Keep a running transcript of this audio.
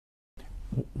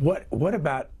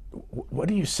What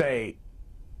do you say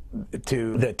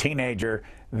to the teenager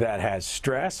that has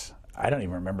stress? I don't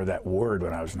even remember that word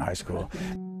when I was in high school.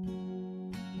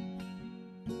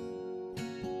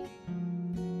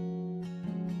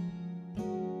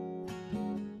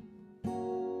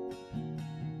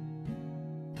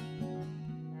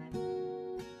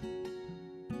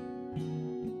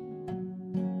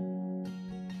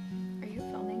 Are you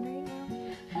filming right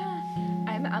now?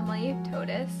 I'm Emily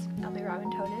Totis, Emily Robin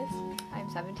Totis. I'm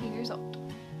 17 years old.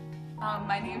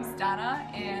 My name's Donna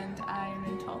and I'm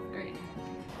in 12th grade.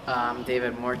 I'm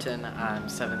David Morton. I'm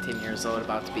 17 years old,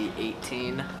 about to be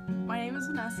 18. My name is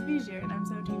Vanessa Vigier and I'm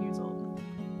 17 years old.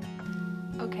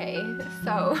 Okay,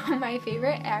 so my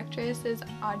favorite actress is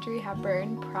Audrey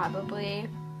Hepburn, probably.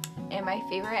 And my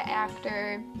favorite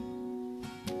actor,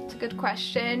 it's a good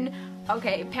question.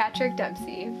 Okay, Patrick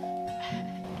Dempsey.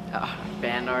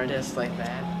 Band artists like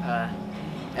that.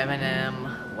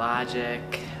 Eminem, Logic,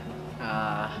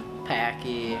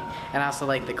 Packy, and also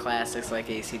like the classics like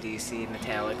AC/DC,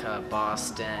 Metallica,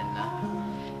 Boston,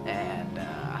 and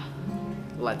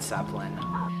Led Zeppelin.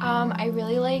 I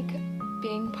really like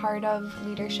being part of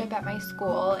leadership at my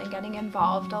school and getting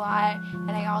involved a lot.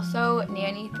 And I also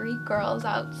nanny 3 girls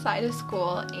outside of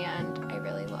school, and I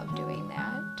really love doing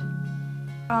that.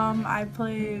 I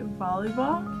play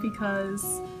volleyball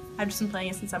because I've just been playing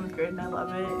it since 7th grade and I love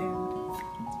it, and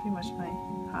it's pretty much my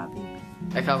hobby.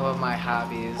 A couple of my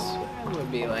hobbies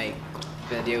would be like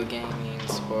video gaming,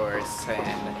 sports,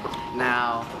 and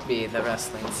now be the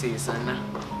wrestling season.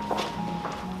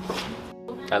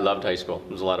 I loved high school.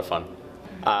 It was a lot of fun.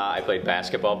 I played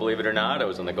basketball, believe it or not. I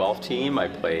was on the golf team. I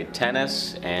played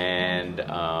tennis, and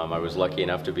I was lucky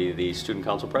enough to be the student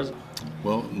council president.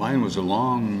 Well, mine was a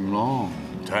long, long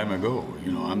time ago.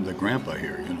 You know, I'm the grandpa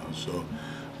here, you know, so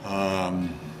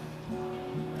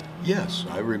yes,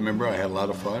 I remember I had a lot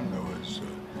of fun. I was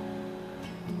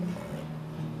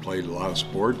played a lot of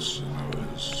sports, and I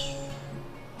was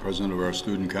president of our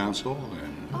student council,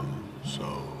 and so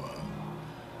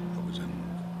I was in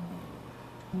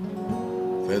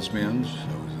Thespians,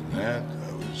 I was in that,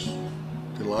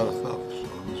 did a lot of stuff, so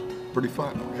it was pretty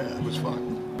fun. Yeah, it was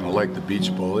fun. I liked the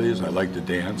Beach Boys, I liked to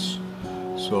dance,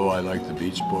 so I liked the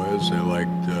Beach Boys, I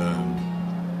liked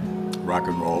rock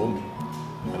and roll,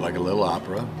 I like a little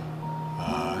opera.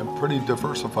 I'm pretty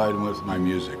diversified with my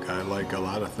music. I like a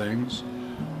lot of things.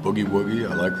 Boogie Woogie,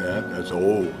 I like that. That's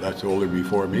old. That's older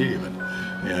before me even.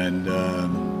 And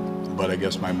but I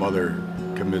guess my mother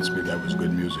convinced me that was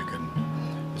good music, and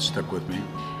it stuck with me.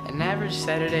 An average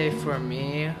Saturday for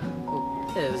me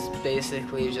is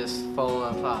basically just full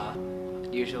of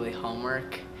usually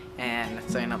homework and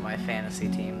setting up my fantasy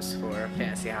teams for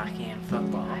fantasy hockey and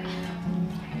football.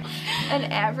 An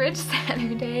average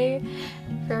Saturday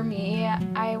for me,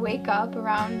 I wake up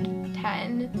around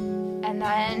 10 and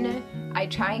then I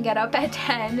try and get up at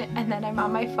 10 and then I'm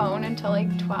on my phone until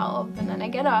like 12 and then I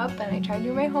get up and I try to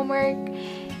do my homework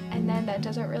and then that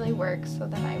doesn't really work, so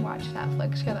then I watch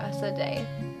Netflix for the rest of the day.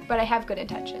 But I have good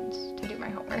intentions to do my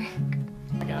homework.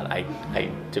 Oh my God,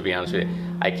 I to be honest with you,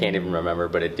 I can't even remember,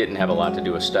 but it didn't have a lot to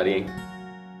do with studying.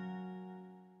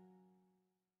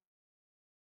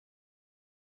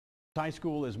 High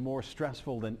school is more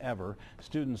stressful than ever.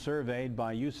 Students surveyed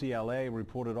by UCLA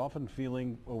reported often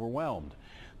feeling overwhelmed.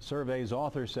 Survey's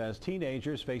author says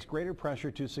teenagers face greater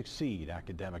pressure to succeed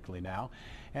academically now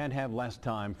and have less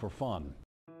time for fun.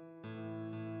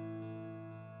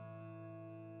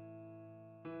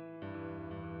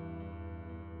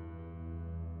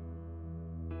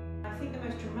 I think the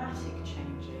most dramatic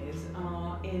changes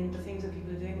are in the things that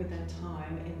people are doing with their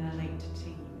time in their late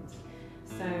teens.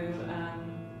 So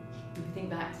if you think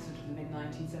back to sort of the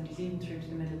mid-1970s, even through to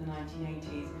the middle of the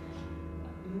 1980s,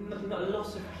 a lot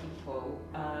of people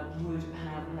would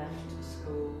have left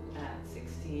school at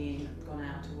 16, gone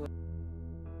out to work.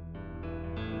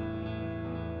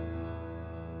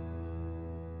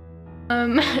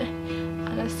 On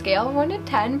a scale of 1 to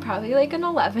 10, probably like an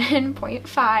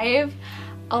 11.5.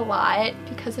 A lot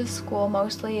because of school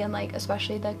mostly, and like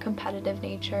especially the competitive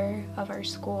nature of our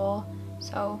school.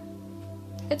 So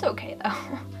it's okay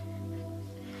though.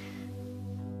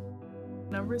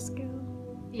 Number scale?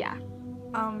 Yeah.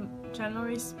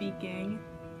 Generally speaking,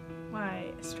 my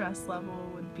stress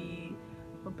level would be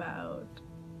about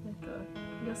like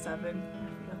a 7.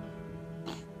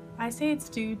 I say it's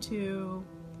due to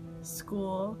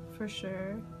school for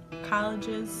sure.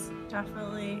 Colleges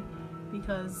definitely,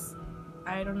 because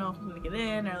I don't know if I'm gonna get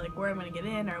in, or like where I'm gonna get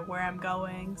in, or where I'm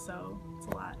going, so it's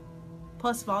a lot.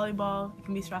 Plus volleyball, it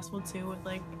can be stressful too with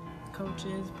like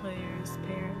coaches, players,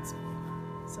 parents,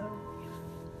 so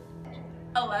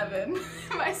 11.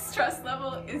 My stress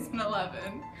level is an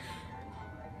 11.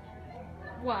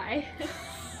 Why?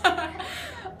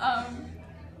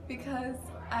 Because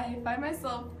I find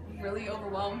myself really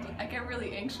overwhelmed. I get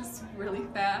really anxious really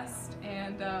fast,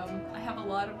 and I have a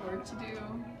lot of work to do,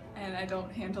 and I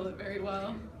don't handle it very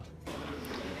well.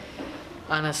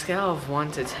 On a scale of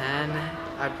 1 to 10,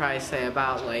 I'd probably say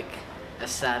about like a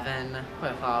 7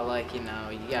 with all like, you know,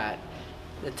 you got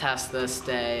the test this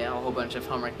day, a whole bunch of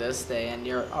homework this day, and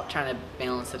you're trying to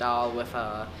balance it all with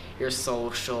your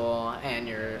social and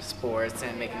your sports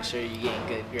and making sure you're getting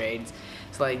good grades.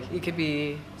 So like it could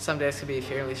be, some days could be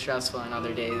fairly stressful and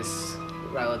other days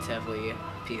relatively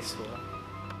peaceful.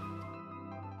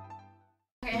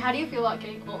 Okay, how do you feel about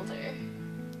getting older?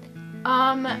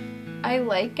 I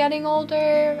like getting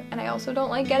older, and I also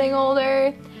don't like getting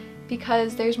older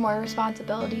because there's more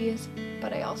responsibilities,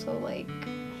 but I also like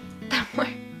the more.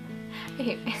 I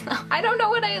hate myself. I don't know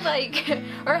what I like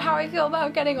or how I feel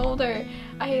about getting older.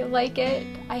 I like it,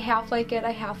 I half like it,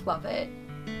 I half love it.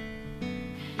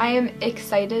 I am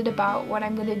excited about what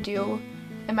I'm gonna do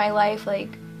in my life,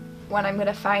 like when I'm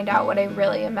gonna find out what I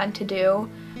really am meant to do,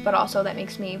 but also that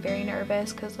makes me very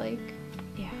nervous because like,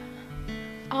 yeah.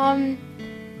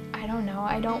 I don't know,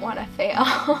 I don't want to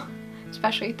fail,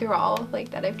 especially through all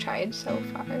like that I've tried so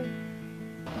far.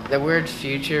 The word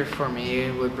future for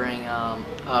me would bring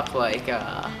up like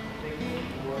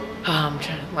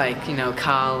like, you know,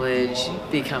 college,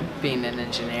 being an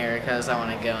engineer because I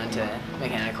want to go into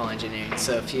mechanical engineering.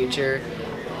 So future,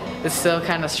 it's still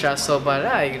kind of stressful, but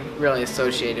I really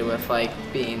associate it with like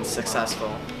being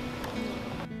successful.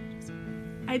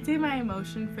 I'd say my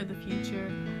emotion for the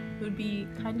future would be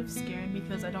kind of scared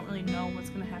because I don't really know what's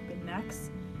going to happen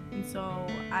next. And so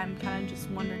I'm kind of just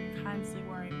wondering, constantly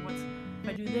worrying, if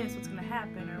I do this, what's going to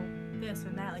happen, or this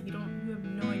and that. Like you have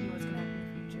no idea what's going to happen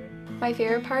in the future. My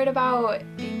favorite part about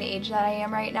being the age that I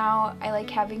am right now, I like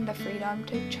having the freedom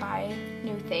to try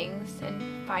new things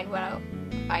and find out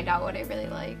what I really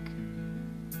like.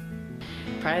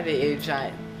 Probably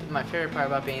my favorite part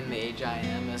about being the age I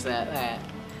am is that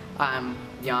I'm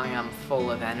young, I'm full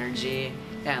of energy,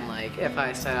 and like if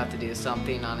I set out to do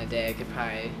something on a day, I could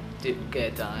probably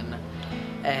get it done.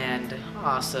 And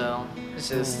also, it's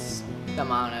just the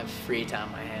amount of free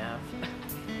time I have.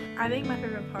 I think my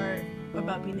favorite part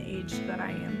about being the age that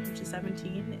I am, which is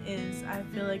 17, is I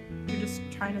feel like you're just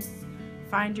trying to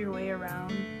find your way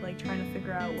around, like trying to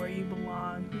figure out where you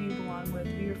belong, who you belong with,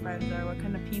 who your friends are, what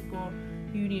kind of people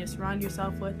you need to surround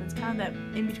yourself with. It's kind of that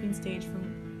in-between stage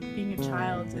from being a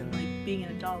child and like being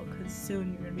an adult, because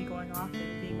soon you're going to be going off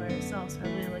and being by yourself. So I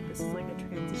really like this is like a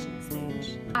transition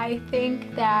stage. I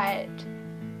think that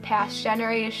past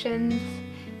generations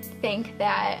think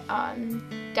that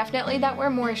definitely that we're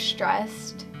more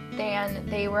stressed than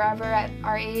they were ever at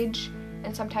our age,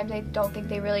 and sometimes I don't think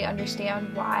they really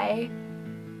understand why.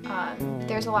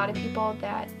 There's a lot of people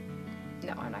that,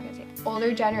 no, I'm not gonna say it.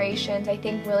 Older generations I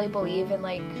think really believe in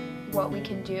like what we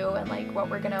can do and like what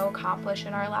we're gonna accomplish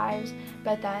in our lives,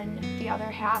 but then the other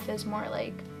half is more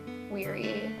like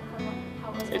weary.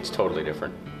 It's totally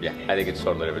different. Yeah, I think it's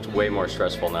totally different. It's way more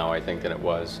stressful now, I think, than it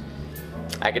was.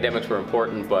 Academics were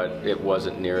important, but it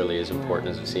wasn't nearly as important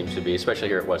as it seems to be, especially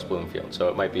here at West Bloomfield. So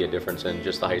it might be a difference in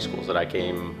just the high schools that I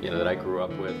that I grew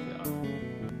up with.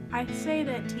 I'd say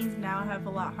that teens now have a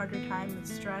lot harder time with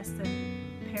stress than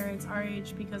parents our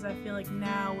age, because I feel like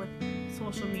now with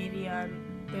social media,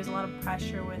 there's a lot of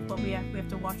pressure with what we have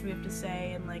to watch, what we have to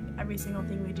say, and like every single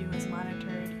thing we do is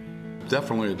monitored.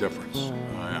 Definitely a difference.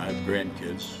 I have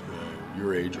grandkids,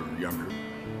 your age or younger,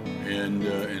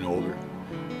 and older.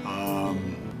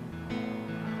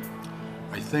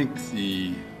 I think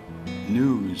the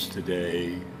news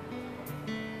today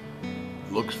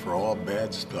looks for all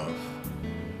bad stuff.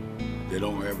 They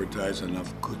don't advertise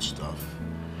enough good stuff.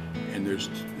 And if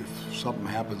something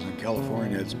happens in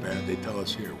California that's bad, they tell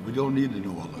us here. We don't need to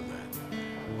know all of that.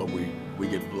 But we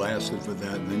get blasted for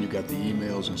that, and then you got the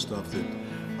emails and stuff that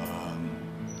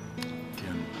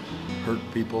can hurt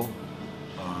people.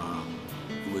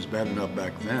 It was bad enough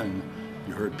back then.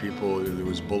 You hurt people, there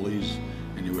was bullies,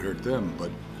 and you would hurt them.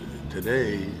 But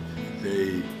today,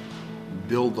 they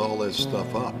build all that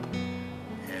stuff up.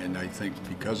 And I think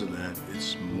because of that,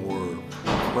 it's more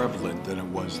prevalent than it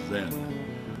was then.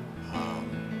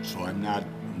 So I'm not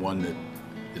one that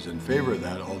is in favor of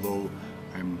that, although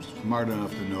I'm smart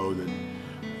enough to know that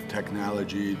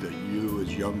technology, that you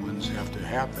as young ones have to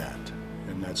have that.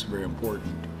 And that's very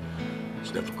important. It's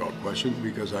a difficult question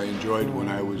because I enjoyed when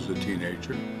I was a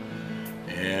teenager.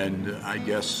 And I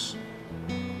guess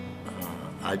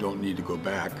I don't need to go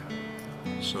back.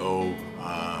 So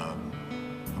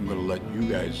I'm going to let you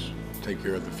guys take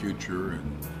care of the future,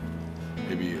 and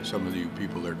maybe some of you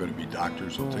people that are going to be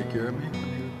doctors will take care of me when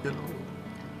you get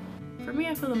older. For me,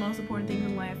 I feel the most important things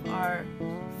in life are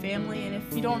family, and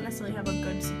if you don't necessarily have a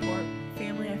good support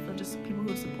family, I feel just people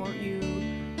who support you,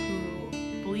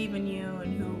 who believe in you,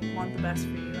 and who want the best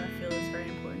for you. I feel it's very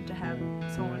important to have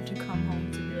someone to come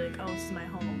home to be like, oh, this is my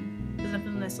home. It doesn't have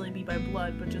to necessarily be by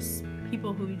blood, but just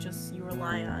people who you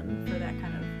rely on for that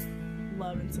kind of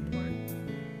love and support.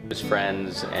 Just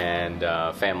friends and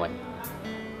family.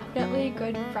 Definitely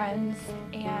good friends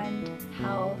and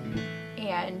health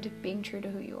and being true to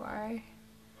who you are.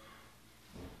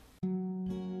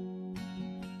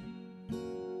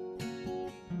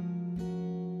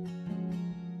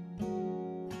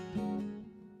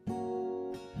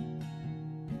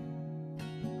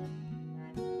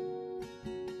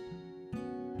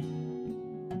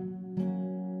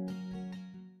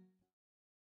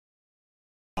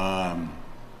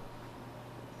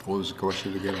 What was the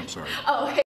question again? I'm sorry.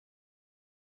 Oh,